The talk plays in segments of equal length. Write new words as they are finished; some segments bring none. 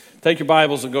Take your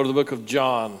Bibles and go to the book of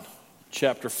John,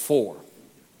 chapter 4.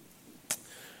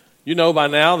 You know by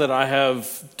now that I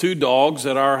have 2 dogs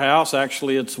at our house.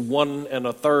 Actually, it's 1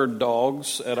 1/3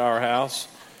 dogs at our house,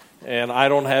 and I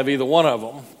don't have either one of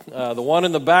them. The one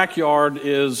in the backyard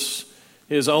is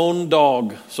his own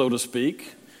dog, so to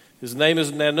speak. His name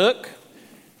is Nanook,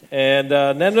 and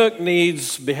Nanook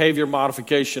needs behavior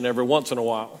modification every once in a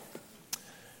while.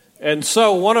 And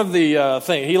so one of the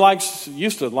things, he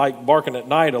used to like barking at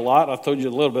night a lot. I've told you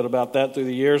a little bit about that through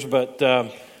the years, but I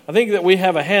think that we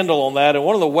have a handle on that. And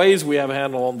one of the ways we have a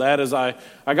handle on that is I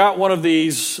got one of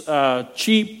these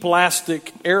cheap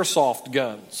plastic airsoft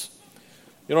guns.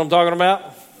 You know what I'm talking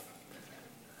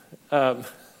about?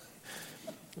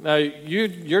 Now,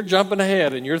 you're jumping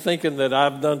ahead and you're thinking that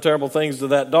I've done terrible things to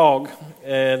that dog.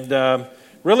 And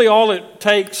really all it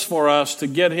takes for us to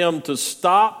get him to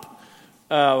stop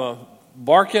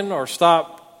barking or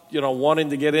stop,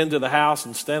 wanting to get into the house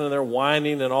and standing there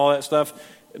whining and all that stuff.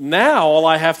 Now all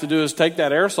I have to do is take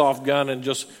that airsoft gun and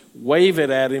just wave it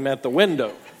at him at the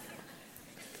window.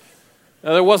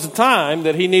 Now there was a time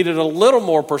that he needed a little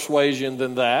more persuasion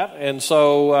than that, and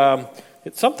so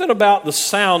it's something about the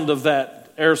sound of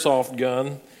that airsoft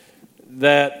gun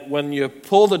that when you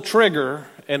pull the trigger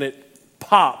and it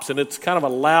pops, and it's kind of a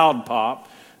loud pop,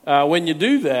 when you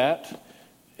do that,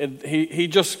 he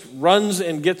just runs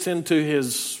and gets into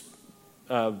his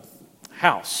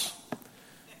house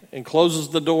and closes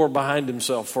the door behind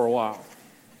himself for a while.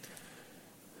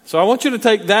 So I want you to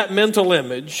take that mental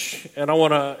image and I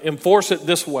want to enforce it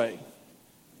this way.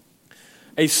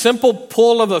 A simple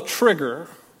pull of a trigger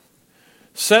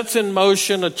sets in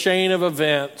motion a chain of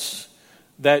events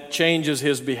that changes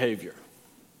his behavior.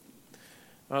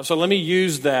 So let me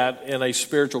use that in a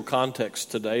spiritual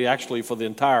context today, actually for the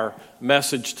entire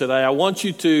message today. I want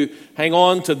you to hang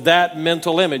on to that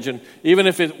mental image. And even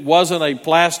if it wasn't a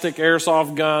plastic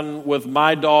airsoft gun with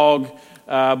my dog,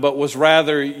 but was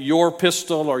rather your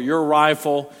pistol or your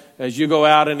rifle as you go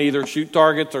out and either shoot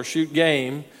targets or shoot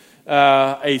game,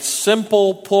 a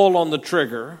simple pull on the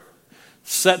trigger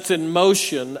sets in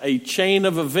motion a chain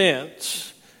of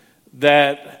events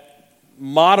that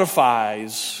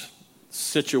modifies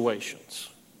situations.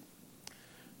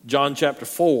 John chapter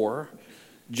 4,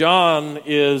 John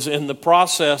is in the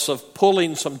process of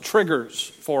pulling some triggers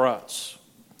for us.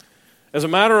 As a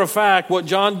matter of fact, what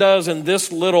John does in this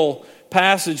little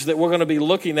passage that we're going to be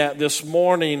looking at this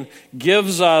morning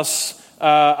gives us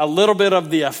a little bit of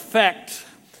the effect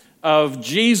of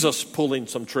Jesus pulling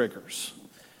some triggers.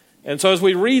 And so as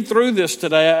we read through this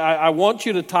today, I want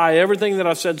you to tie everything that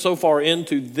I've said so far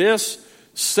into this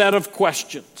set of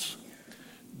questions.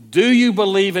 Do you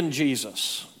believe in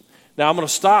Jesus? Now, I'm going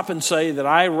to stop and say that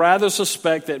I rather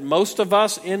suspect that most of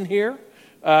us in here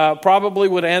probably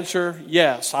would answer,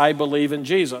 yes, I believe in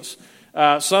Jesus.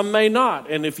 Some may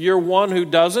not. And if you're one who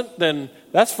doesn't, then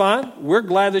that's fine. We're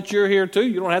glad that you're here too.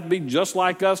 You don't have to be just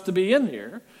like us to be in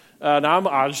here. Now,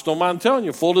 I just don't mind telling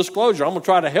you, full disclosure, I'm going to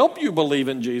try to help you believe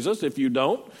in Jesus if you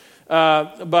don't.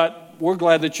 But we're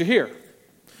glad that you're here.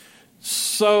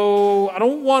 So I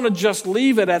don't want to just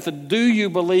leave it at the do you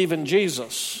believe in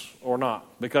Jesus or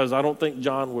not, because I don't think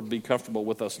John would be comfortable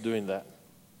with us doing that.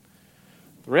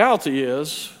 The reality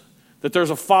is that there's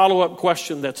a follow-up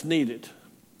question that's needed.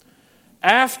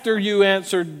 After you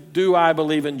answer, do I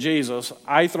believe in Jesus,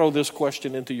 I throw this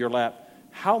question into your lap.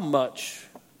 How much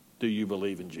do you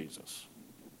believe in Jesus?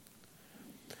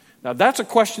 Now that's a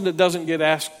question that doesn't get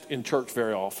asked in church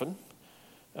very often.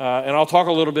 And I'll talk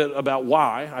a little bit about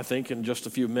why, I think, in just a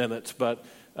few minutes. But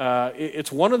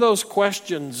it's one of those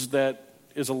questions that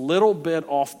is a little bit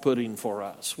off-putting for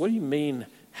us. What do you mean,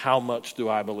 how much do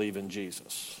I believe in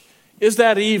Jesus? Is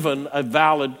that even a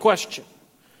valid question?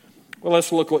 Well,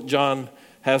 let's look what John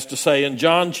has to say. In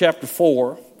John chapter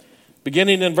 4,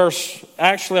 beginning in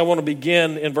I want to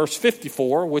begin in verse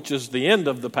 54, which is the end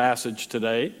of the passage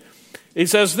today. He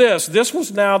says this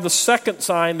was now the second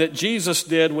sign that Jesus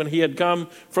did when he had come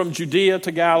from Judea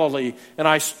to Galilee. And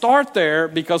I start there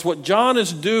because what John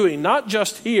is doing, not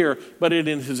just here, but in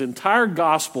his entire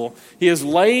gospel, he is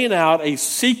laying out a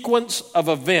sequence of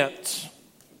events.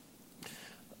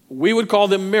 We would call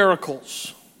them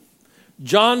miracles.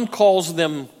 John calls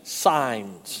them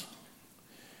signs.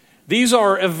 These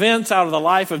are events out of the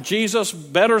life of Jesus.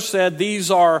 Better said, these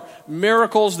are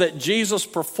miracles that Jesus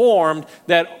performed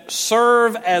that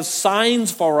serve as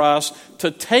signs for us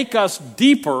to take us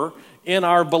deeper in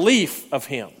our belief of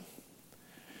him.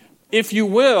 If you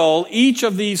will, each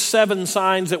of these 7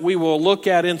 signs that we will look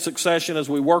at in succession as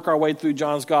we work our way through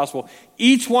John's gospel,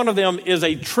 each one of them is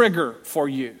a trigger for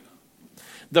you.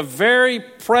 The very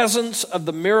presence of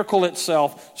the miracle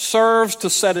itself serves to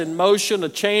set in motion a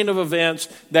chain of events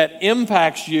that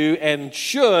impacts you and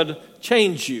should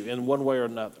change you in one way or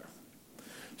another.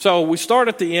 So we start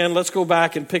at the end. Let's go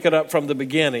back and pick it up from the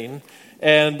beginning.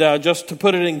 And just to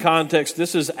put it in context,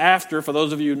 this is after, for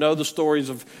those of you who know the stories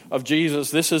of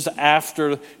Jesus, this is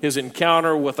after his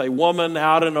encounter with a woman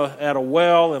out at a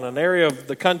well in an area of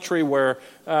the country where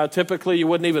typically you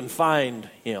wouldn't even find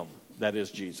him, that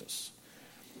is Jesus.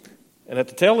 And at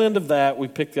the tail end of that, we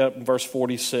picked up in verse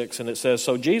 46, and it says,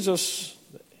 "So Jesus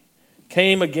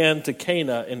came again to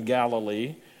Cana in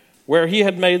Galilee, where he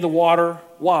had made the water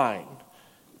wine."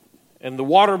 And the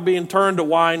water being turned to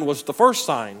wine was the first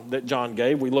sign that John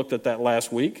gave. We looked at that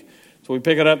last week. So we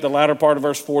pick it up the latter part of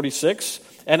verse 46.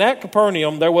 "And at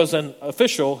Capernaum there was an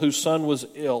official whose son was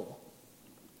ill.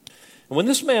 And when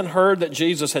this man heard that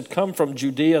Jesus had come from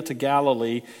Judea to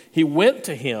Galilee, he went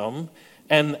to him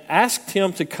and asked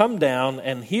him to come down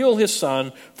and heal his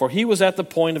son, for he was at the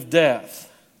point of death.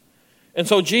 And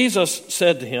so Jesus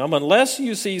said to him, 'Unless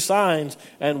you see signs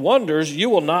and wonders, you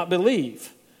will not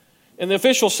believe.' And the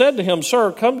official said to him,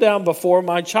 'Sir, come down before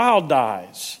my child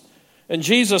dies.' And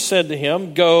Jesus said to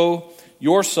him, 'Go,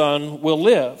 your son will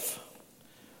live.'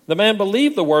 The man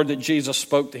believed the word that Jesus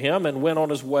spoke to him and went on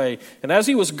his way. And as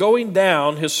he was going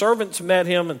down, his servants met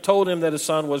him and told him that his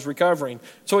son was recovering.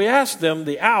 So he asked them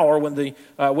the hour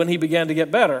when he began to get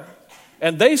better.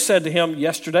 And they said to him,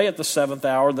 'Yesterday at the 7th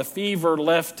hour, the fever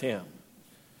left him.'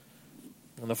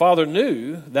 And the father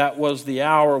knew that was the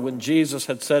hour when Jesus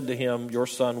had said to him, 'Your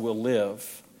son will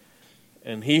live.'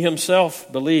 And he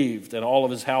himself believed, and all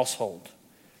of his household.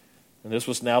 And this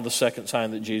was now the second sign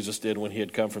that Jesus did when he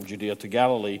had come from Judea to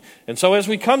Galilee." And so as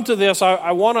we come to this,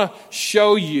 I want to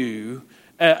show you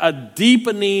a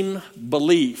deepening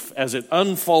belief as it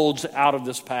unfolds out of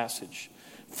this passage.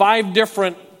 5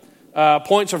 different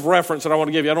points of reference that I want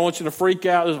to give you. I don't want you to freak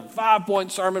out. There's a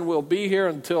 5-point sermon. We'll be here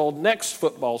until next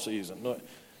football season.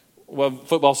 Well,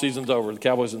 football season's over. The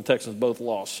Cowboys and Texans both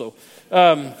lost.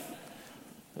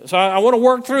 So I want to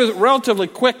work through it relatively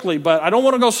quickly, but I don't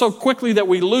want to go so quickly that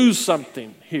we lose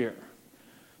something here.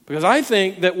 Because I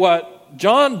think that what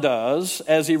John does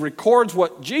as he records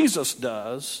what Jesus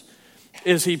does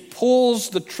is he pulls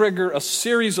the trigger a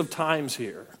series of times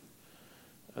here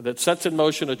that sets in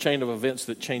motion a chain of events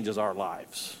that changes our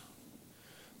lives.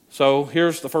 So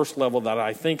here's the first level that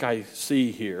I think I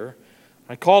see here.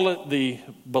 I call it the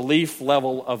belief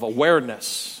level of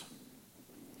awareness.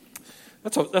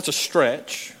 That's a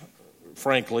stretch,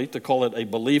 frankly, to call it a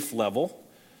belief level,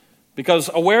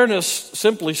 because awareness,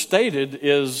 simply stated,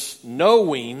 is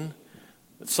knowing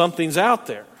that something's out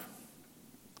there.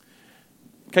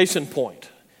 Case in point,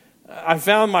 I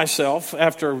found myself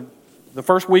after the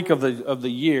first week of the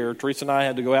year. Teresa and I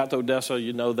had to go out to Odessa,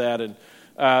 you know that, and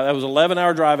that was an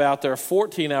 11-hour drive out there,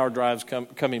 14-hour drives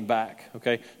coming back.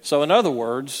 Okay, so in other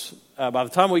words, by the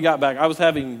time we got back, I was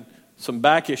having some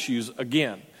back issues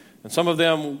again. And some of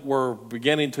them were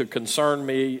beginning to concern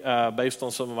me based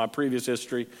on some of my previous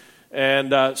history.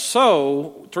 And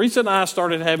so Teresa and I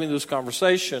started having this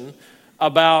conversation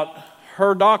about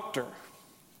her doctor.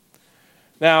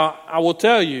 Now, I will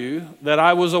tell you that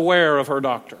I was aware of her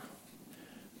doctor.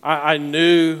 I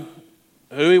knew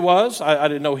who he was. I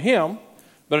didn't know him,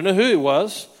 but I knew who he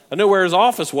was. I knew where his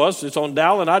office was. It's on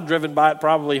Dowling. I'd driven by it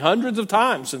probably hundreds of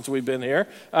times since we've been here.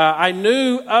 I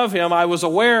knew of him. I was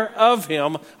aware of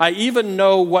him. I even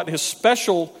know what his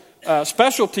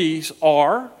specialties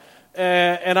are.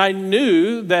 And I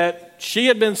knew that she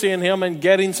had been seeing him and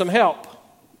getting some help.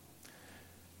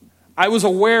 I was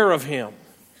aware of him.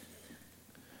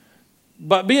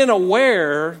 But being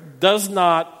aware does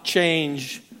not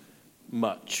change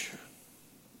much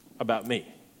about me.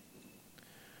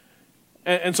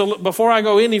 And so before I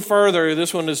go any further,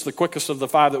 this one is the quickest of the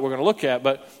 5 that we're going to look at,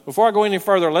 but before I go any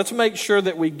further, let's make sure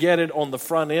that we get it on the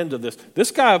front end of this. This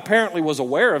guy apparently was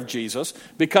aware of Jesus,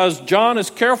 because John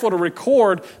is careful to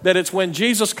record that it's when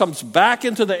Jesus comes back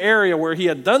into the area where he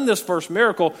had done this first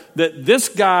miracle that this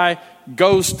guy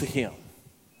goes to him.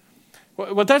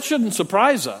 But that shouldn't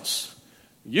surprise us.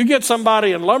 You get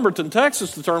somebody in Lumberton,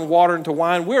 Texas to turn water into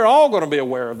wine, we're all going to be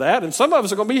aware of that, and some of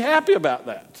us are going to be happy about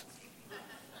that.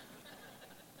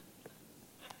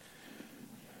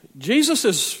 Jesus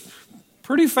is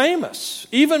pretty famous.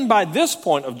 Even by this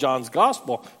point of John's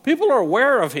gospel, people are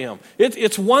aware of him.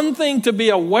 It's one thing to be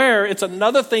aware, it's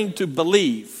another thing to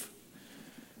believe.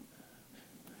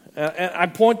 And I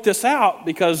point this out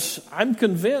because I'm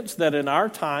convinced that in our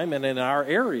time and in our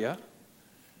area,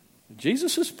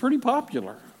 Jesus is pretty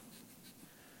popular.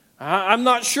 I'm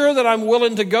not sure that I'm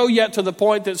willing to go yet to the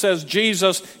point that says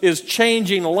Jesus is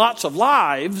changing lots of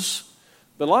lives,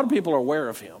 but a lot of people are aware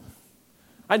of him.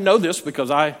 I know this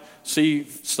because I see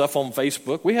stuff on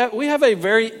Facebook. We have a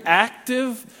very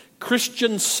active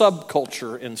Christian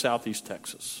subculture in Southeast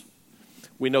Texas.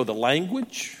 We know the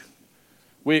language.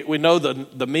 We know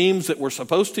the memes that we're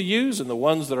supposed to use and the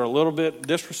ones that are a little bit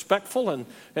disrespectful. And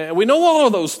we know all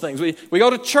of those things. We go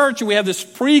to church and we have this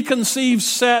preconceived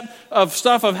set of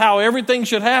stuff of how everything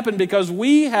should happen because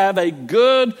we have a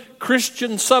good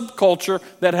Christian subculture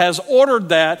that has ordered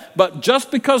that. But just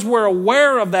because we're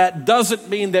aware of that doesn't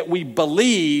mean that we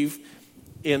believe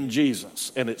in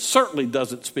Jesus. And it certainly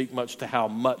doesn't speak much to how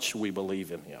much we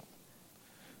believe in him.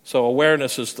 So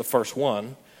awareness is the first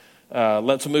one.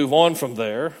 Let's move on from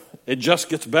there. It just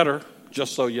gets better,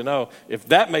 just so you know. If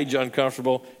that made you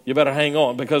uncomfortable, you better hang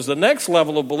on, because the next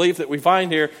level of belief that we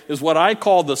find here is what I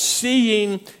call the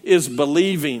seeing is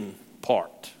believing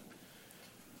part.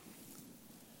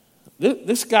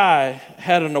 This guy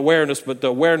had an awareness, but the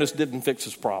awareness didn't fix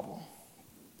his problem.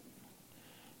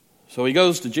 So he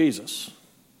goes to Jesus.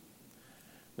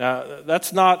 Now,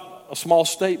 that's not a small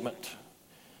statement.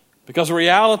 Because the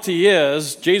reality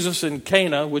is, Jesus in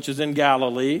Cana, which is in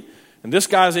Galilee, and this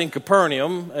guy's in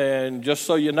Capernaum, and just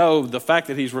so you know, the fact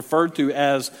that he's referred to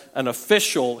as an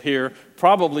official here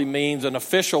probably means an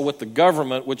official with the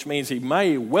government, which means he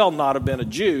may well not have been a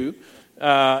Jew.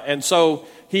 And so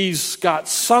he's got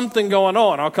something going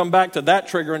on. I'll come back to that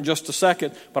trigger in just a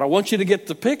second, but I want you to get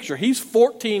the picture. He's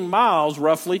 14 miles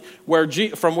roughly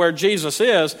from where Jesus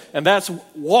is, and that's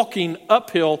walking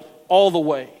uphill all the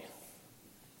way.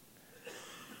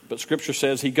 But Scripture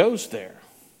says he goes there.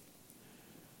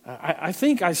 I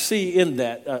think I see in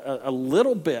that a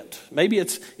little bit, maybe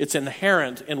it's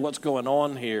inherent in what's going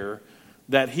on here,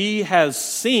 that he has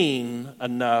seen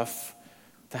enough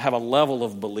to have a level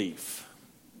of belief.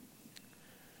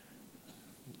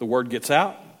 The word gets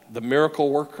out, the miracle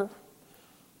worker,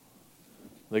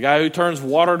 the guy who turns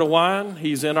water to wine,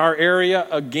 he's in our area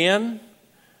again.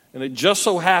 And it just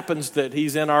so happens that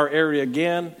he's in our area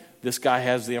again. This guy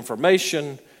has the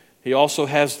information. He also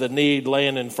has the need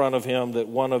laying in front of him that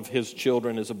one of his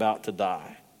children is about to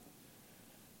die.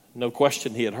 No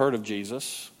question he had heard of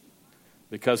Jesus,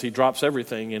 because he drops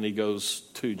everything and he goes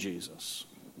to Jesus.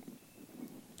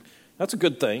 That's a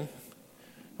good thing.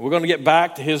 We're going to get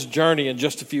back to his journey in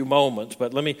just a few moments,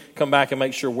 but let me come back and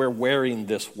make sure we're wearing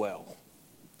this well.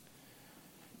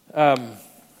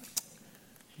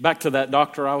 Back to that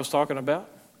doctor I was talking about.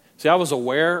 See, I was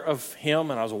aware of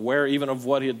him, and I was aware even of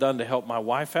what he had done to help my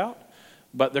wife out.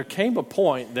 But there came a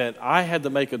point that I had to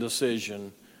make a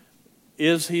decision.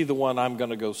 Is he the one I'm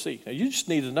going to go see? Now, you just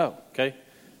need to know, okay?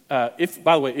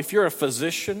 By the way, if you're a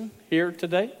physician here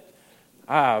today,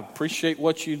 I appreciate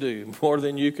what you do more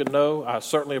than you can know. I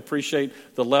certainly appreciate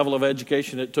the level of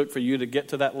education it took for you to get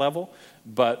to that level.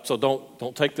 But so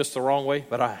don't take this the wrong way,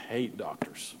 but I hate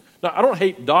doctors. Now, I don't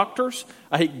hate doctors.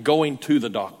 I hate going to the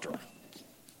doctor.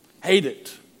 Hate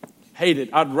it. Hate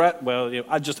it.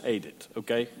 I just hate it,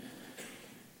 okay?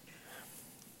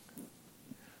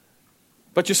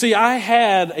 But you see, I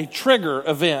had a trigger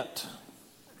event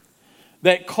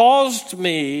that caused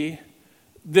me,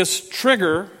 this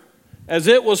trigger, as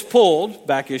it was pulled,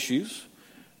 back issues,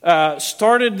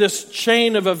 started this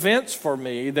chain of events for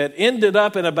me that ended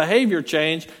up in a behavior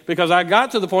change, because I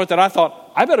got to the point that I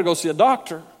thought, I better go see a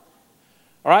doctor.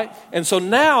 All right? And so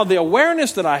now the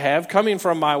awareness that I have coming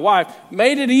from my wife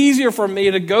made it easier for me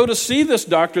to go to see this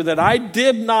doctor that I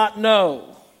did not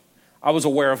know. I was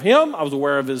aware of him. I was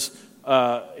aware of his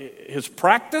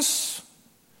practice,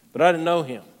 but I didn't know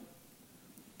him.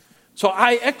 So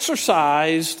I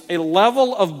exercised a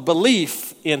level of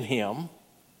belief in him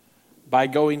by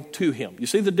going to him. You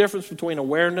see the difference between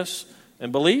awareness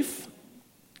and belief?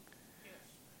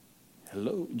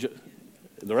 Hello?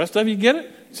 The rest of you get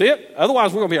it? See it?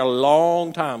 Otherwise, we're going to be a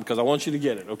long time, because I want you to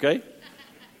get it, okay?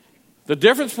 The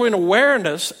difference between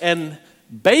awareness and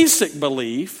basic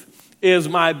belief is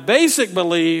my basic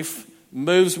belief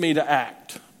moves me to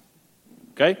act,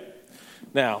 okay?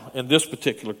 Now, in this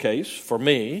particular case, for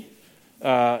me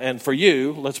and for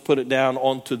you, let's put it down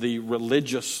onto the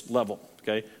religious level,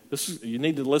 okay? You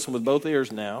need to listen with both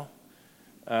ears now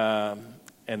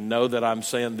and know that I'm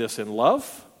saying this in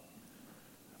love,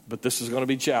 but this is going to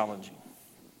be challenging.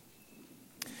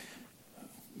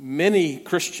 Many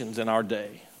Christians in our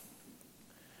day,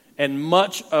 and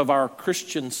much of our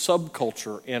Christian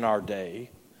subculture in our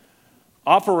day,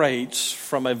 operates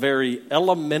from a very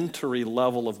elementary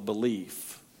level of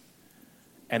belief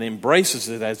and embraces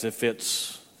it as if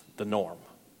it's the norm.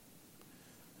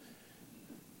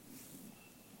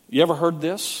 You ever heard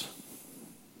this?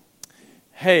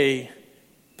 Hey,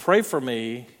 pray for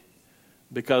me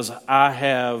because I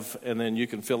have, and then you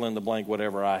can fill in the blank,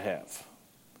 whatever I have.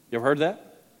 You ever heard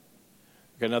that?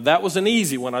 Okay, now that was an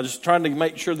easy one. I'm just trying to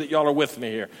make sure that y'all are with me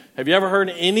here. Have you ever heard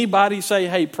anybody say,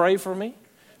 hey, pray for me?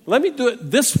 Let me do it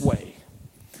this way.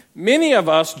 Many of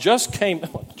us just came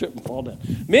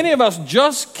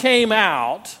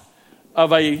out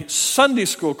of a Sunday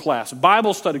school class,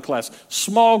 Bible study class,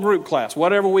 small group class,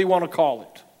 whatever we want to call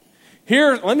it.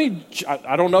 Here,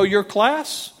 I don't know your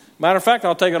class. Matter of fact,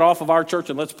 I'll take it off of our church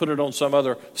and let's put it on some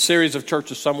other series of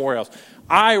churches somewhere else.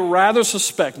 I rather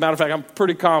suspect, matter of fact, I'm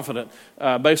pretty confident,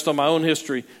 based on my own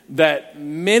history, that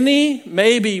many,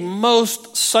 maybe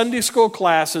most Sunday school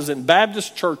classes in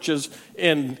Baptist churches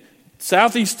in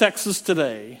Southeast Texas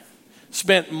today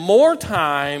spent more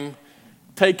time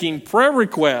taking prayer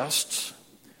requests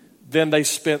than they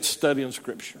spent studying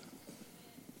Scripture.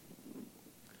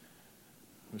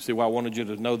 You see why I wanted you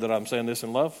to know that I'm saying this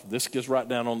in love? This gets right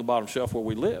down on the bottom shelf where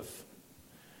we live.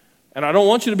 And I don't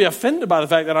want you to be offended by the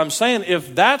fact that I'm saying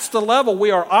if that's the level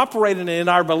we are operating in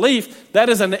our belief, that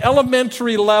is an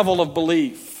elementary level of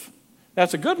belief.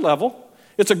 That's a good level.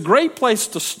 It's a great place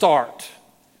to start.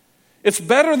 It's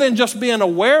better than just being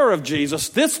aware of Jesus.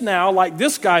 This now, like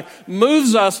this guy,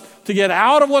 moves us to get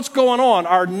out of what's going on.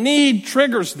 Our need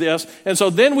triggers this. And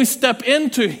so then we step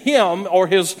into him or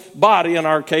his body, in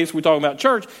our case, we're talking about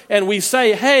church, and we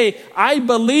say, hey, I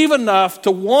believe enough to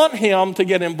want him to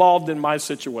get involved in my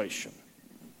situation.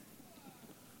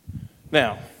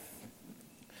 Now,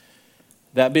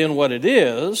 that being what it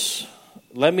is,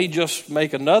 let me just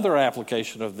make another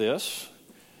application of this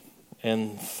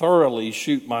and thoroughly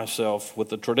shoot myself with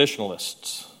the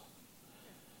traditionalists.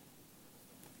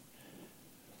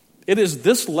 It is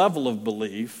this level of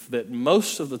belief that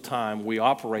most of the time we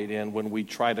operate in when we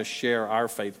try to share our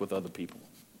faith with other people.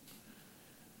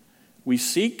 We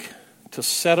seek to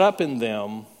set up in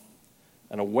them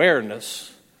an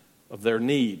awareness of their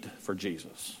need for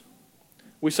Jesus.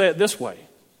 We say it this way.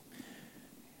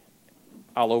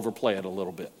 I'll overplay it a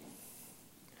little bit.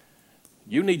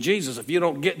 You need Jesus. If you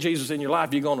don't get Jesus in your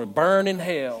life, you're going to burn in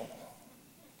hell.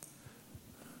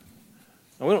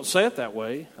 And we don't say it that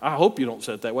way. I hope you don't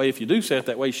say it that way. If you do say it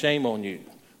that way, shame on you.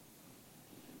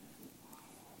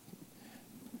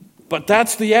 But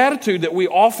that's the attitude that we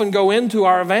often go into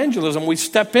our evangelism. We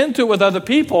step into it with other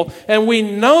people, and we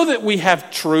know that we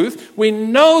have truth. We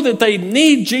know that they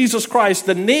need Jesus Christ.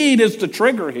 The need is the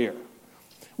trigger here.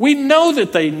 We know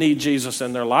that they need Jesus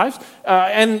in their lives.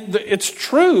 And it's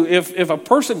true. If a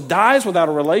person dies without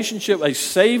a relationship, a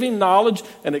saving knowledge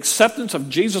and acceptance of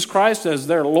Jesus Christ as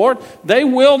their Lord, they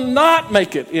will not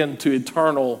make it into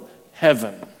eternal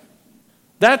heaven.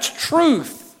 That's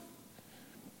truth.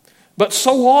 But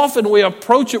so often we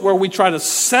approach it where we try to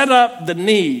set up the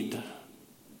need.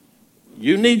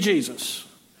 You need Jesus.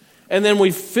 And then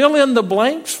we fill in the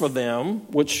blanks for them,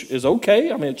 which is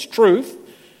okay. I mean, it's truth.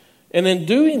 And in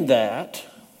doing that,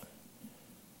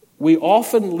 we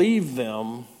often leave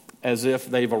them as if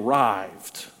they've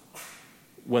arrived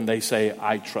when they say,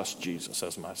 I trust Jesus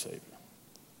as my Savior.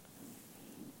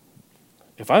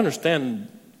 If I understand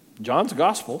John's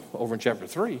gospel over in chapter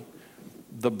 3,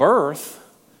 the birth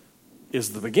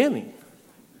is the beginning,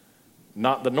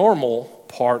 not the normal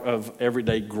part of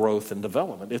everyday growth and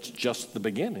development. It's just the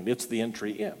beginning. It's the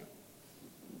entry in.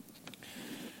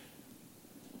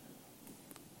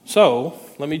 So,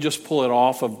 let me just pull it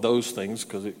off of those things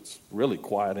because it's really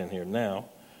quiet in here now.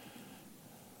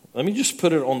 Let me just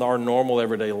put it on our normal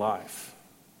everyday life.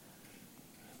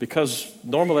 Because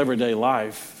normal everyday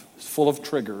life is full of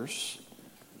triggers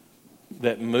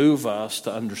that move us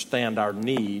to understand our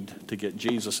need to get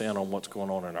Jesus in on what's going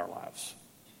on in our lives.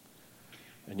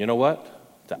 And you know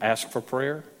what? To ask for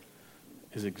prayer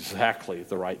is exactly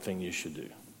the right thing you should do.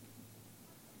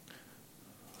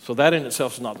 So that in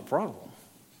itself is not the problem.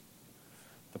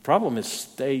 The problem is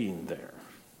staying there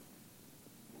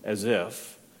as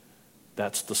if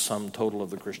that's the sum total of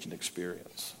the Christian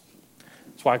experience.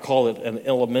 That's why I call it an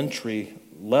elementary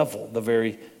level, the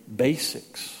very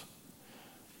basics.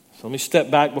 So let me step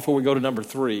back before we go to number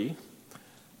 3.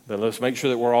 But let's make sure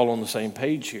that we're all on the same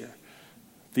page here.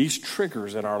 These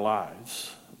triggers in our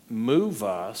lives move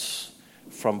us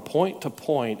from point to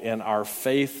point in our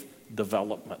faith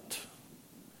development.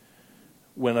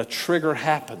 When a trigger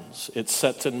happens, it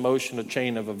sets in motion a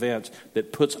chain of events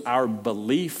that puts our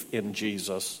belief in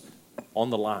Jesus on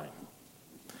the line.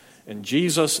 And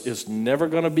Jesus is never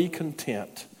going to be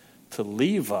content to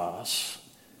leave us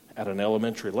at an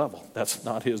elementary level. That's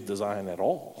not his design at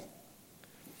all.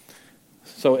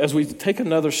 So as we take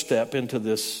another step into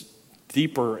this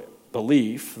deeper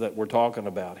belief that we're talking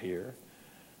about here,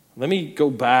 let me go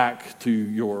back to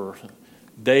your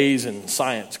days in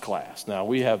science class. Now,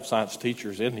 we have science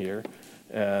teachers in here,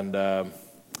 and I'm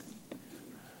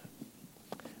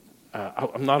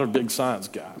not a big science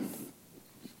guy.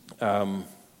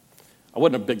 I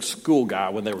wasn't a big school guy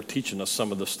when they were teaching us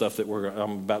some of the stuff that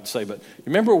I'm about to say, but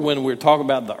remember when we were talking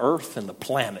about the earth and the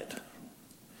planet?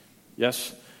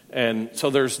 Yes? And so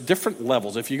there's different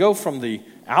levels. If you go from the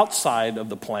outside of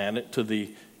the planet to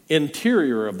the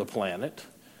interior of the planet,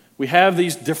 we have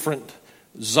these different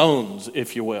zones,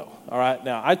 if you will. All right?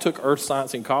 Now, I took earth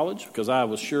science in college because I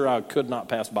was sure I could not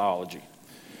pass biology.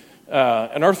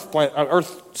 In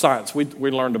earth science, we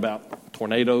learned about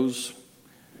tornadoes,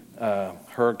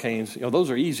 hurricanes. Those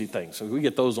are easy things. So we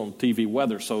get those on TV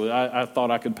weather. So I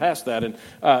thought I could pass that.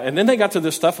 And then they got to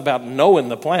this stuff about knowing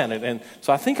the planet. And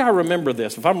so I think I remember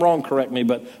this. If I'm wrong, correct me.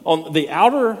 But on the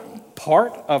outer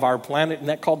part of our planet, isn't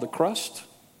that called the crust?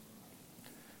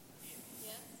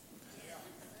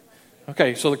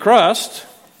 Okay, so the crust.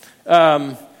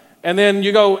 And then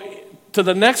you go to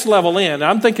the next level in.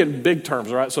 I'm thinking big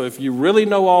terms, all right? So if you really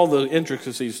know all the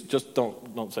intricacies, just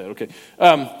don't say it, okay?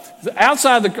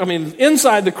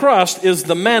 Inside the crust is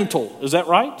the mantle. Is that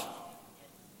right?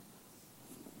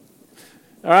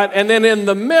 All right, and then in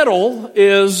the middle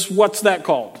is, what's that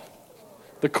called?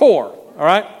 The core, all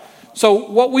right? So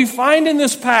what we find in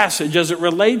this passage as it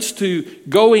relates to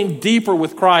going deeper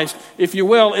with Christ, if you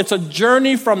will, it's a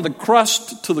journey from the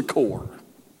crust to the core.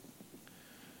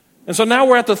 And so now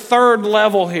we're at the third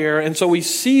level here, and so we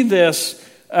see this.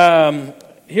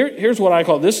 Here's what I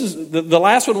call it. This is the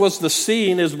last one was the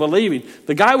seeing is believing.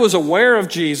 The guy was aware of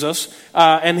Jesus,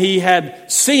 and he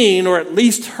had seen or at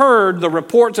least heard the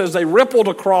reports as they rippled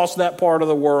across that part of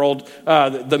the world.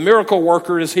 The miracle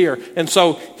worker is here, and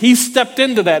so he stepped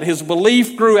into that. His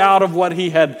belief grew out of what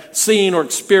he had seen or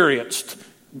experienced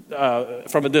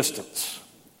from a distance.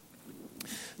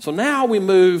 So now we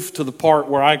move to the part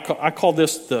where I call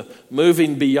this the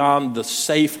moving beyond the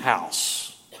safe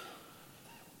house.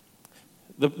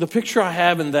 The picture I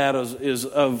have in that is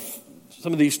of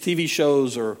some of these TV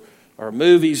shows or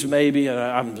movies maybe, and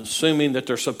I'm assuming that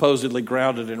they're supposedly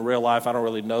grounded in real life. I don't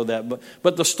really know that.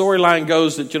 But the storyline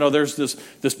goes that, there's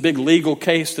this big legal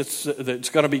case that's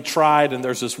going to be tried, and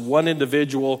there's this one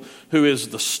individual who is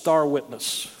the star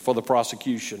witness for the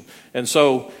prosecution. And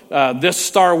so this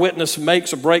star witness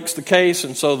makes or breaks the case,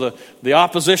 and so the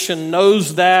opposition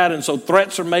knows that, and so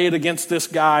threats are made against this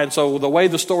guy. And so the way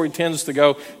the story tends to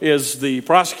go is the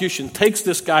prosecution takes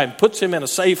this guy and puts him in a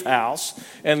safe house,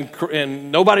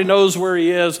 and nobody knows where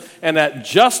he is, and at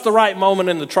just the right moment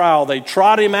in the trial, they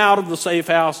trot him out of the safe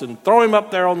house and throw him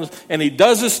up there and he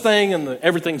does his thing, and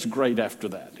everything's great after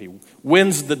that. He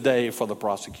wins the day for the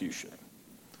prosecution.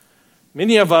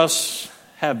 Many of us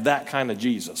have that kind of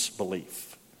Jesus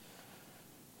belief.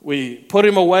 We put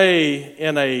him away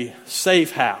in a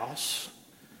safe house,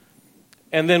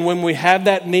 and then when we have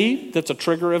that need that's a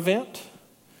trigger event,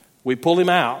 we pull him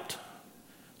out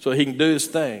so he can do his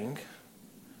thing,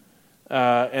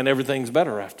 and everything's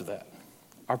better after that.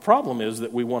 Our problem is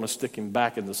that we want to stick him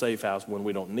back in the safe house when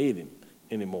we don't need him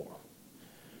anymore.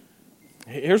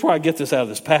 Here's why I get this out of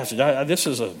this passage.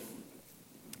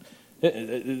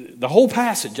 The whole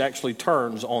passage actually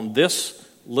turns on this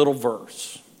little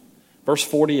verse. Verse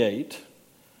 48.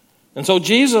 And so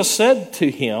Jesus said to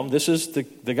him, this is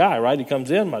the guy, right? He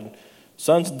comes in, my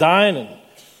son's dying. And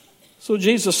so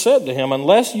Jesus said to him,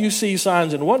 unless you see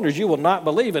signs and wonders, you will not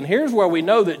believe. And here's where we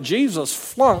know that Jesus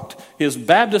flunked his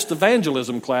Baptist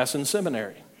evangelism class in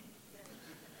seminary.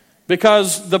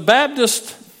 Because the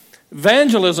Baptist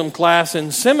evangelism class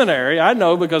in seminary, I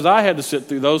know because I had to sit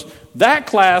through those, that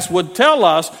class would tell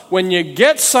us when you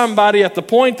get somebody at the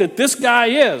point that this guy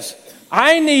is,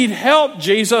 I need help,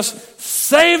 Jesus,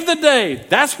 save the day.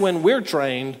 That's when we're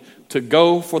trained to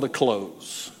go for the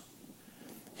close.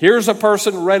 Here's a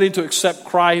person ready to accept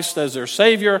Christ as their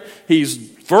Savior. He's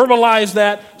verbalized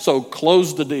that, so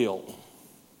close the deal.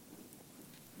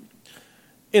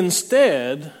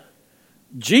 Instead,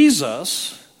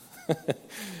 Jesus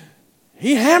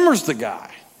he hammers the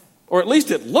guy, or at least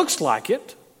it looks like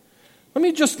it.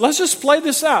 Let's just play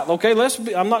this out, okay?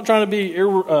 I'm not trying to be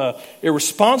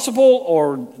irresponsible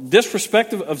or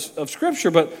disrespectful of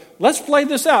Scripture, but let's play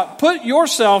this out. Put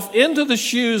yourself into the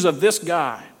shoes of this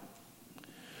guy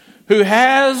who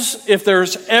has, if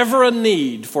there's ever a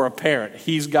need for a parent,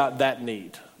 he's got that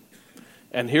need.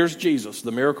 And here's Jesus,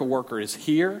 the miracle worker, is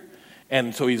here.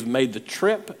 And so he's made the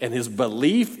trip, and his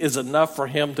belief is enough for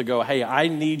him to go, hey, I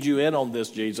need you in on this,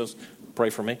 Jesus. Pray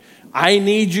for me. I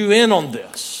need you in on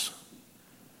this.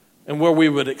 and where we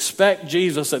would expect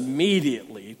Jesus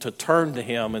immediately to turn to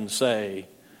him and say,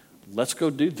 let's go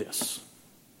do this.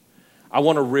 I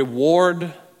want to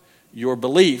reward your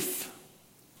belief.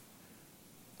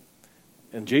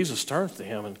 And Jesus turns to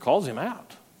him and calls him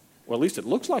out. Well, at least it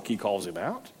looks like he calls him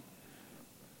out.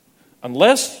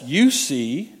 Unless you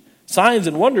see signs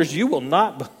and wonders, you will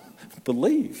not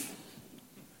believe.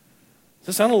 Does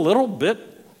this sound a little bit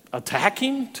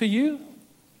attacking to you?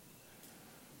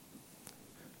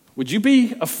 Would you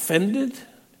be offended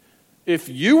if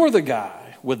you were the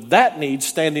guy with that need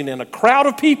standing in a crowd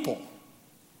of people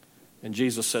and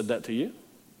Jesus said that to you?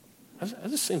 That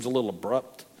just seems a little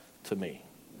abrupt to me.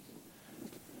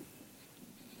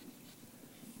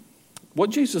 What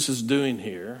Jesus is doing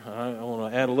here, I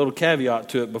want to add a little caveat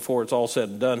to it before it's all said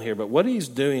and done here, but what he's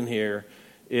doing here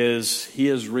is he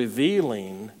is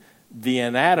revealing the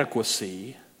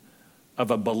inadequacy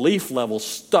of a belief level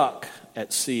stuck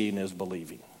at seeing is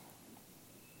believing.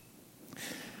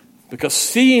 Because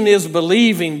seeing is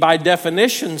believing, by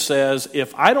definition, says,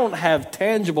 if I don't have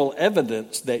tangible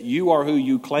evidence that you are who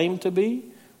you claim to be,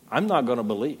 I'm not going to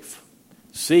believe.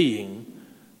 Seeing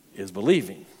is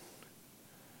believing.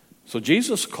 So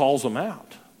Jesus calls them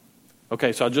out.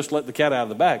 Okay, so I just let the cat out of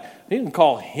the bag. He didn't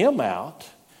call him out.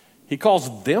 He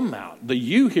calls them out. The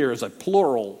you here is a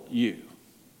plural you.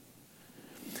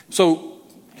 So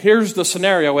here's the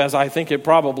scenario as I think it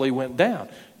probably went down.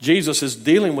 Jesus is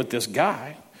dealing with this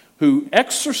guy who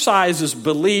exercises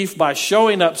belief by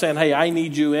showing up saying, hey, I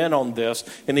need you in on this.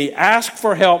 And he asks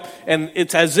for help. And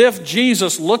it's as if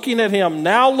Jesus, looking at him,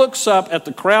 now looks up at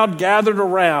the crowd gathered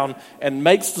around and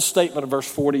makes the statement of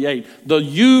verse 48. The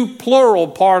you plural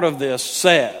part of this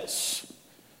says,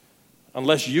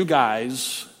 unless you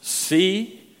guys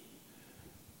see,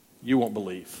 you won't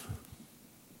believe.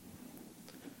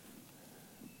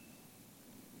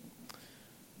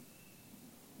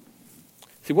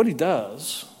 See, what he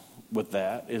does with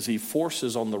that is he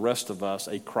forces on the rest of us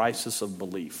a crisis of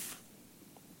belief.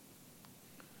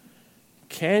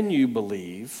 Can you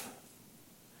believe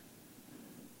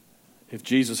if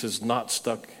Jesus is not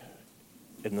stuck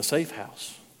in the safe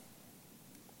house?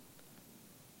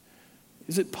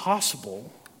 Is it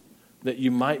possible that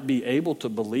you might be able to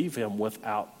believe him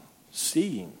without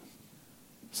seeing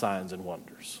signs and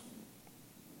wonders?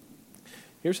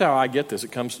 Here's how I get this.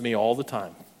 It comes to me all the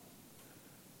time.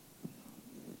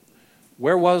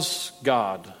 Where was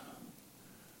God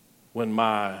when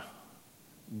my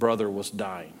brother was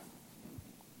dying?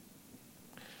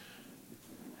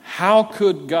 How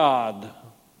could God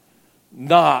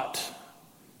not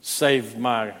save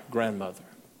my grandmother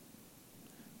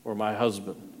or my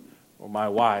husband or my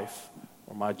wife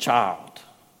or my child?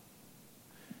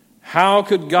 How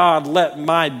could God let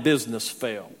my business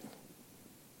fail?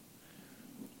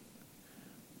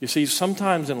 You see,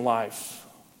 sometimes in life,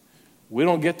 we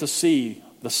don't get to see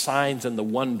the signs and the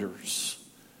wonders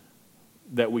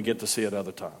that we get to see at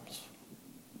other times.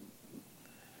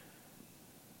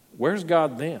 Where's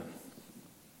God then?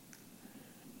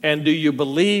 And do you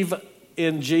believe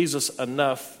in Jesus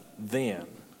enough then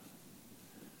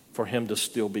for him to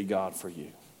still be God for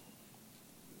you?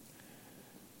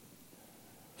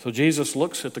 So Jesus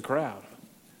looks at the crowd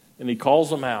and he calls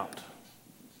them out.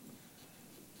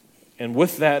 And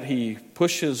with that, he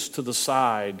pushes to the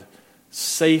side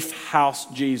safe house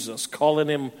Jesus, calling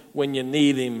him when you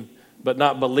need him, but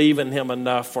not believing him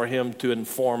enough for him to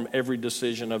inform every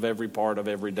decision of every part of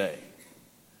every day.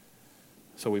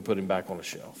 So we put him back on the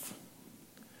shelf.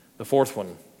 The fourth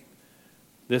one,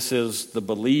 this is the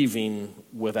believing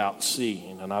without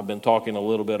seeing. And I've been talking a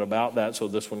little bit about that, so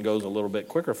this one goes a little bit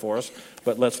quicker for us.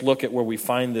 But let's look at where we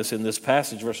find this in this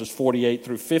passage, verses 48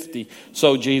 through 50.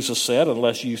 So Jesus said,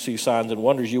 unless you see signs and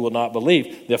wonders, you will not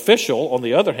believe. The official, on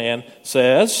the other hand,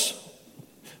 says,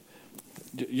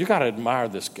 you got to admire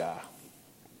this guy,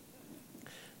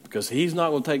 because he's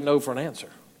not going to take no for an answer.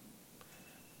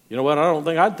 You know what? I don't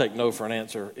think I'd take no for an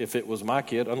answer if it was my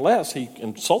kid, unless he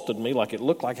insulted me like it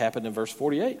looked like happened in verse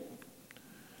 48.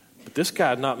 But this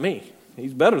guy, not me.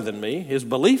 He's better than me. His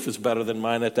belief is better than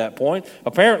mine at that point.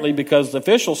 Apparently because the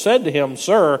official said to him,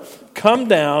 sir, come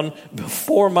down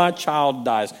before my child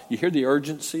dies. You hear the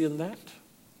urgency in that?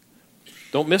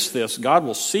 Don't miss this. God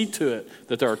will see to it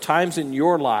that there are times in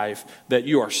your life that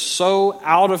you are so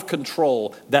out of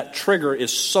control, that trigger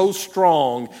is so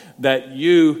strong that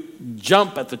you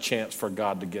jump at the chance for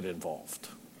God to get involved.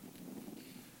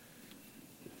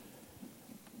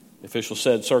 The official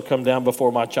said, sir, come down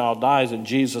before my child dies. And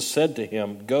Jesus said to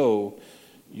him, go,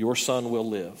 your son will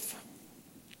live.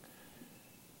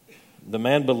 The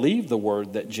man believed the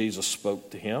word that Jesus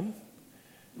spoke to him,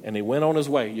 and he went on his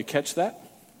way. You catch that?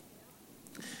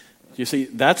 You see,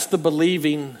 that's the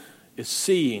believing is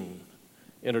seeing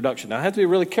introduction. Now, I have to be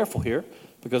really careful here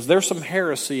because there's some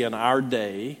heresy in our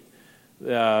day.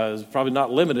 It's probably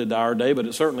not limited to our day, but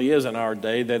it certainly is in our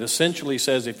day, that essentially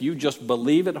says if you just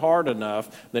believe it hard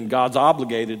enough, then God's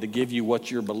obligated to give you what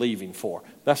you're believing for.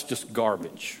 That's just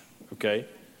garbage, okay?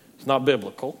 It's not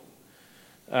biblical.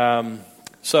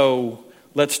 So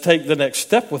let's take the next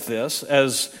step with this,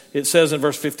 as it says in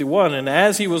verse 51, and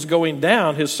as he was going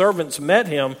down, his servants met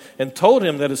him and told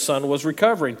him that his son was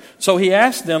recovering. So he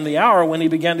asked them the hour when he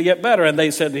began to get better, and they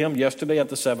said to him, yesterday at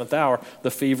the 7th hour, the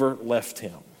fever left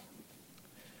him.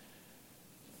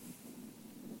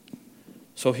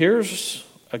 So here's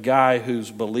a guy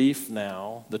whose belief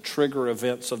now, the trigger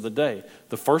events of the day.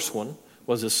 The first one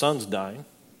was his son's dying.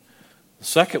 The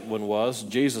second one was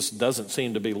Jesus doesn't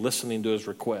seem to be listening to his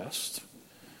request.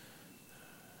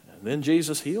 And then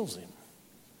Jesus heals him.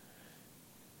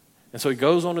 And so he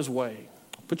goes on his way.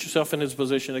 Put yourself in his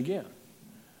position again.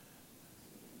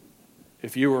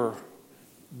 If you were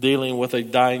dealing with a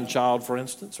dying child, for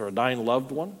instance, or a dying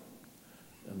loved one,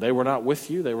 and they were not with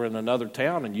you, they were in another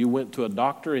town, and you went to a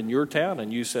doctor in your town,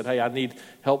 and you said, hey, I need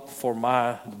help for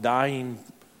my dying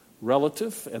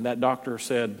relative, and that doctor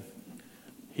said,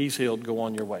 he's healed, go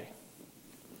on your way.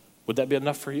 Would that be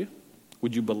enough for you?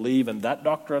 Would you believe in that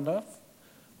doctor enough?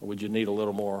 Or would you need a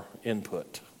little more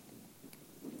input?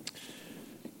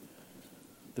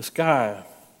 This guy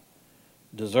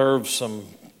deserves some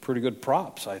pretty good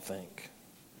props, I think,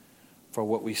 for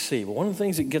what we see. But one of the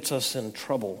things that gets us in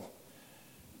trouble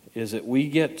is that we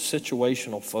get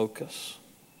situational focus.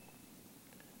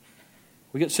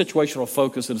 We get situational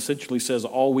focus that essentially says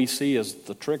all we see is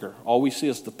the trigger. All we see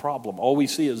is the problem. All we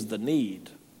see is the need.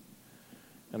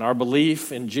 And our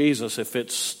belief in Jesus, if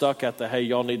it's stuck at the, hey,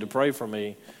 y'all need to pray for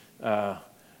me, all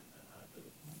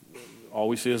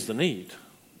we see is the need.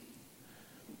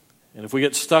 And if we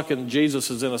get stuck in Jesus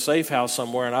is in a safe house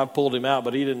somewhere and I've pulled him out,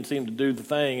 but he didn't seem to do the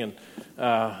thing,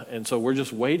 and so we're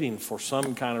just waiting for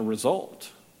some kind of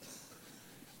result.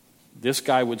 This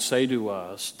guy would say to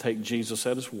us, take Jesus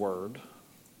at his word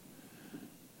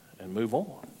and move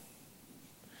on.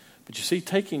 But you see,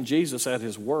 taking Jesus at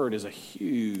his word is a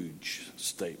huge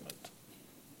statement.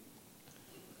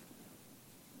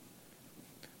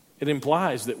 It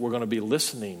implies that we're going to be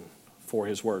listening for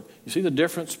his word. You see the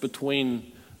difference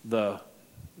between the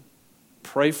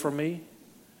pray for me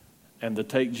and the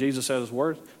take Jesus at his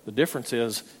word? The difference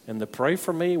is, in the pray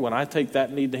for me, when I take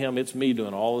that need to him, it's me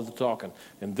doing all of the talking.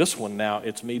 And this one now,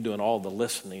 it's me doing all the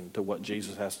listening to what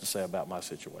Jesus has to say about my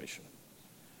situation.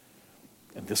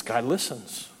 And this guy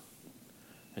listens.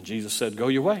 And Jesus said, go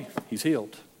your way. He's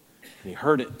healed. And he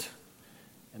heard it.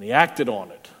 And he acted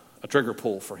on it. A trigger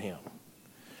pull for him.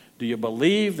 Do you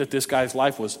believe that this guy's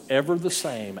life was ever the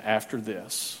same after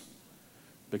this?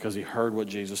 Because he heard what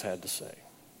Jesus had to say.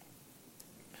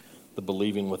 The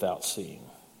believing without seeing.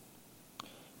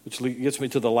 Which gets me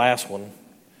to the last one.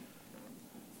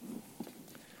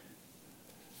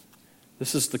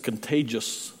 This is the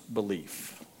contagious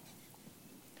belief.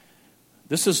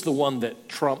 This is the one that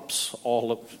trumps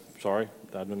all of, sorry,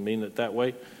 I didn't mean it that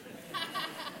way.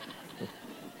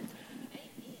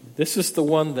 This is the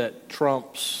one that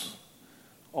trumps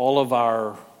all of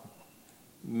our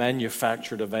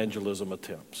manufactured evangelism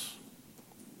attempts.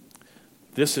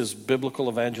 This is biblical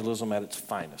evangelism at its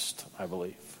finest, I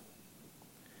believe.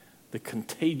 The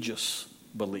contagious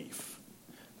belief.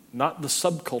 Not the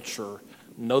subculture,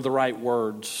 know the right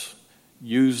words,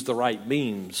 use the right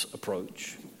means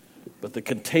approach, but the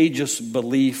contagious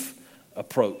belief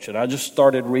approach. And I just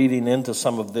started reading into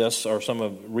some of this,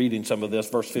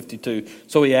 verse 52.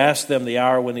 So he asked them the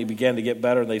hour when he began to get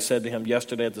better, and they said to him,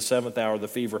 yesterday at the 7th hour the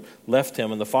fever left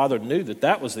him. And the father knew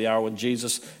that was the hour when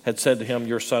Jesus had said to him,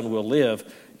 your son will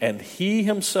live. And he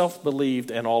himself believed,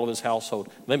 and all of his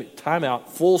household. Time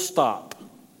out, full stop.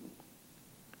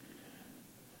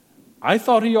 I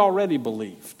thought he already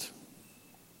believed.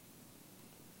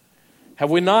 Have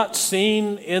we not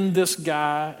seen in this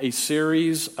guy a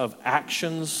series of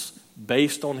actions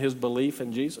based on his belief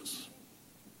in Jesus?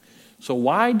 So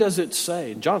why does it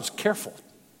say, John's careful.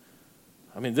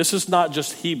 This is not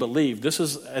just he believed. This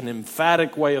is an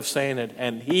emphatic way of saying it.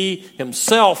 And he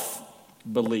himself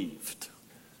believed.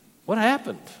 What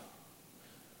happened?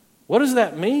 What does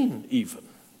that mean even?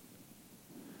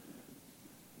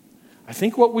 I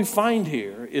think what we find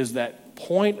here is that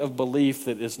point of belief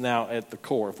that is now at the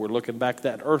core. If we're looking back at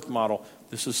that earth model,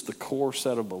 this is the core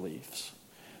set of beliefs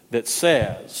that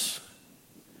says,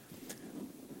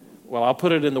 well, I'll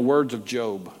put it in the words of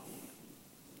Job,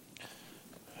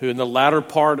 who in the latter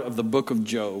part of the book of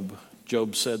Job,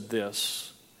 Job said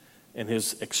this, in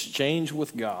his exchange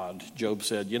with God, Job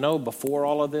said, you know, before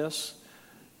all of this,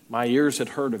 my ears had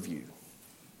heard of you,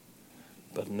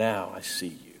 but now I see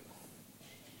you.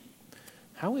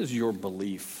 How is your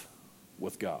belief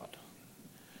with God?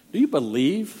 Do you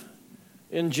believe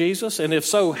in Jesus? And if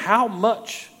so, how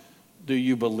much do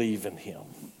you believe in him?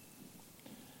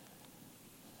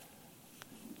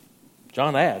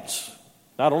 John adds,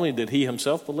 not only did he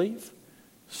himself believe,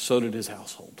 so did his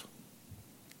household.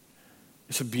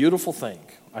 It's a beautiful thing,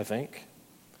 I think.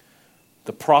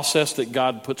 The process that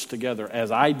God puts together as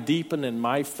I deepen in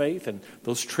my faith and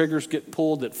those triggers get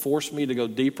pulled that force me to go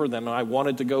deeper than I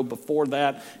wanted to go before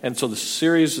that. And so the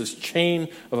series, this chain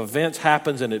of events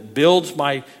happens and it builds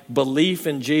my belief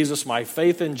in Jesus, my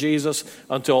faith in Jesus,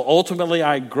 until ultimately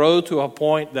I grow to a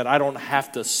point that I don't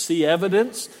have to see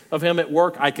evidence of him at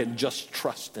work. I can just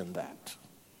trust in that.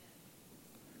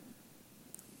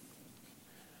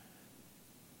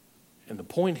 And the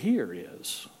point here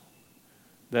is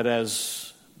that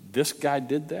as this guy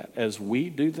did that, as we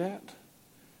do that,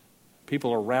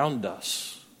 people around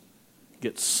us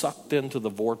get sucked into the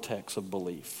vortex of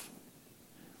belief.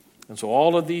 And so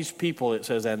all of these people, it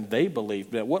says, and they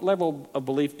believed. At what level of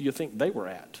belief do you think they were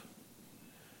at?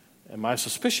 And my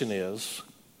suspicion is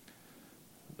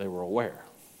they were aware.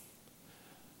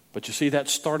 But you see, that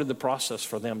started the process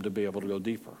for them to be able to go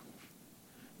deeper.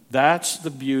 That's the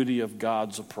beauty of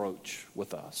God's approach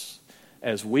with us.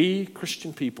 As we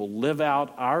Christian people live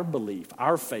out our belief,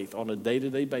 our faith on a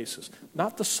day-to-day basis,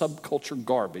 not the subculture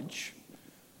garbage,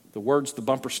 the words, the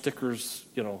bumper stickers,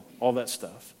 all that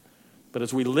stuff, but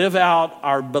as we live out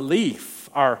our belief,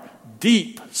 our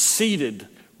deep-seated,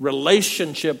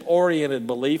 relationship-oriented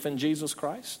belief in Jesus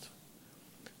Christ,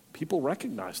 people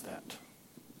recognize that.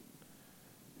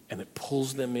 And it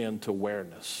pulls them into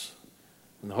awareness.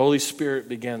 And the Holy Spirit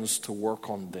begins to work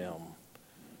on them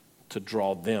to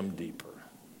draw them deeper.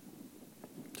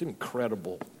 It's an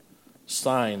incredible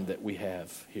sign that we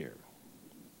have here.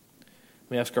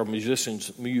 Let me ask our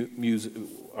musicians,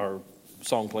 our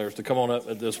song players, to come on up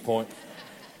at this point.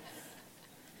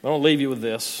 I don't leave you with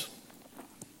this.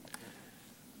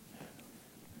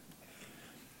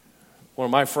 One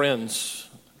of my friends,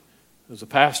 who's a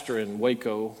pastor in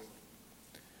Waco,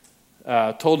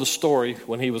 told a story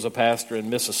when he was a pastor in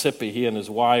Mississippi. He and his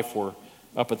wife were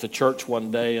up at the church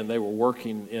one day, and they were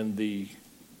working in the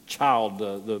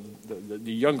the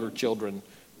younger children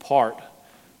part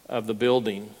of the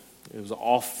building. It was an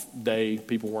off day.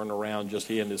 People weren't around, just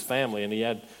he and his family. And he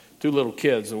had two little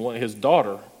kids, and his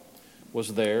daughter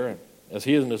was there. And as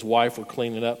he and his wife were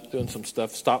cleaning up, doing some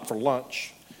stuff, stopped for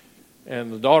lunch.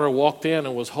 And the daughter walked in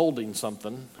and was holding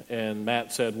something. And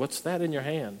Matt said, "What's that in your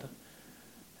hand?"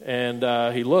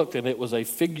 And he looked, and it was a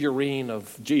figurine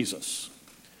of Jesus.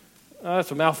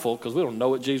 That's a mouthful because we don't know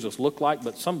what Jesus looked like,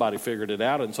 but somebody figured it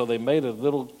out, and so they made a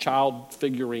little child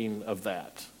figurine of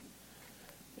that.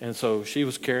 And so she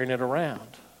was carrying it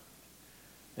around.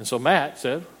 And so Matt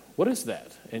said, "What is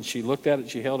that?" And she looked at it,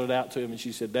 she held it out to him, and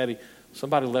she said, "Daddy,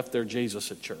 somebody left their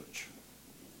Jesus at church."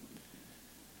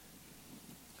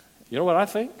 You know what I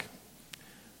think?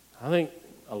 I think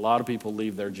a lot of people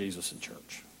leave their Jesus at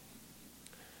church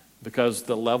because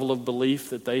the level of belief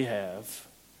that they have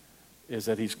is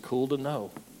that he's cool to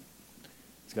know.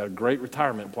 He's got a great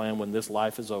retirement plan when this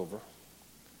life is over.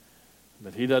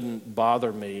 But he doesn't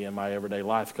bother me in my everyday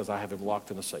life because I have him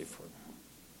locked in a safe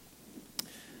room.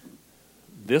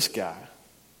 This guy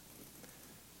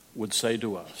would say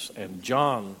to us, and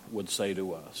John would say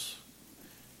to us,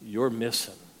 you're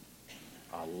missing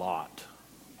a lot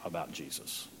about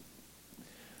Jesus.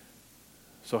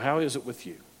 So how is it with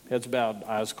you? Heads bowed,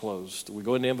 eyes closed. We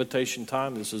go into invitation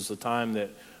time. This is the time that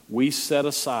we set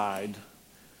aside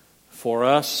for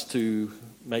us to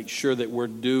make sure that we're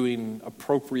doing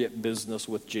appropriate business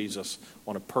with Jesus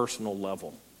on a personal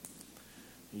level.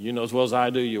 You know as well as I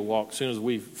do, you walk, as soon as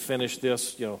we finish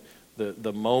this,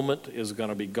 the moment is going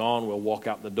to be gone. We'll walk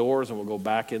out the doors and we'll go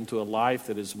back into a life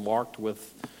that is marked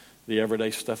with the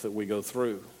everyday stuff that we go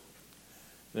through.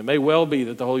 And it may well be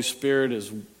that the Holy Spirit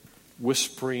is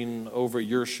whispering over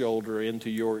your shoulder into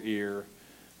your ear,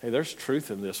 hey, there's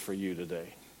truth in this for you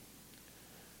today.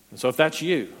 And so if that's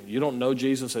you, you don't know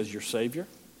Jesus as your Savior,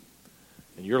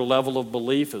 and your level of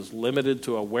belief is limited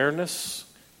to awareness,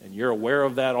 and you're aware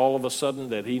of that all of a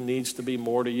sudden, that he needs to be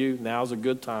more to you, now's a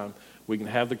good time. We can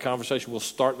have the conversation. We'll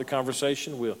start the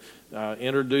conversation. We'll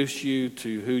introduce you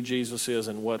to who Jesus is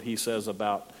and what he says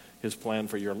about his plan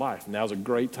for your life. Now's a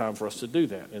great time for us to do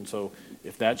that. And so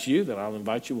if that's you, then I'll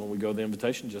invite you when we go to the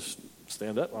invitation, just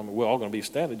stand up. We're all going to be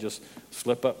standing. Just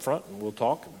slip up front and we'll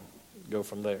talk and go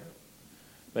from there.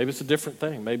 Maybe it's a different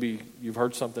thing. Maybe you've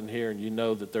heard something here and you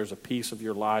know that there's a piece of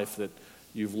your life that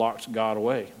you've locked God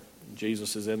away.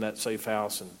 Jesus is in that safe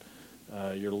house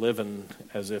and you're living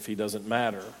as if he doesn't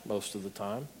matter most of the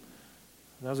time.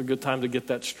 Now's a good time to get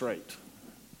that straight.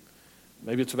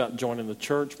 Maybe it's about joining the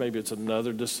church. Maybe it's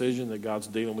another decision that God's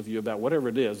dealing with you about. Whatever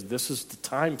it is, this is the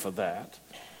time for that.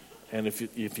 And if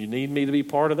you need me to be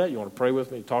part of that, you want to pray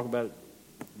with me, talk about it,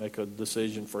 make a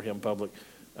decision for him public,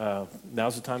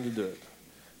 now's the time to do it.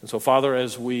 And so, Father,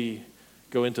 as we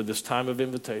go into this time of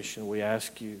invitation, we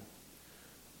ask you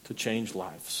to change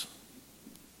lives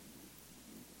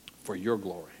for your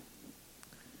glory.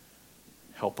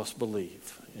 Help us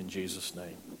believe. In Jesus'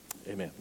 name, amen.